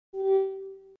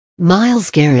Myles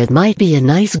Garrett might be a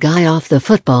nice guy off the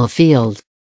football field.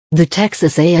 The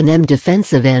Texas A&M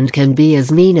defensive end can be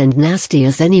as mean and nasty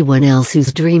as anyone else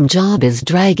whose dream job is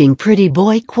dragging pretty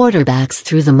boy quarterbacks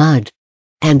through the mud.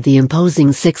 And the imposing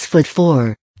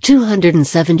 6'4",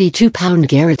 272-pound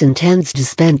Garrett intends to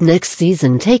spend next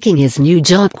season taking his new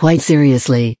job quite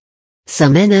seriously.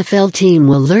 Some NFL team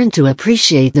will learn to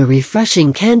appreciate the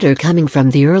refreshing candor coming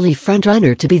from the early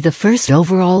frontrunner to be the first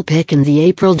overall pick in the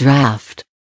April draft.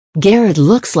 Garrett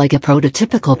looks like a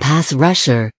prototypical pass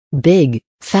rusher, big,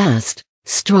 fast,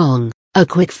 strong, a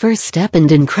quick first step and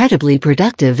incredibly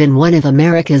productive in one of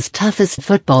America's toughest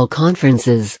football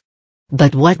conferences.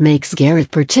 But what makes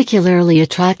Garrett particularly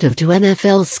attractive to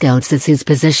NFL scouts is his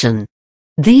position.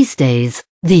 These days,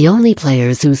 the only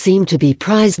players who seem to be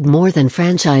prized more than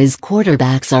franchise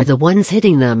quarterbacks are the ones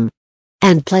hitting them.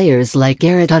 And players like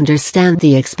Garrett understand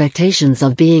the expectations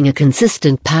of being a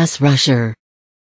consistent pass rusher.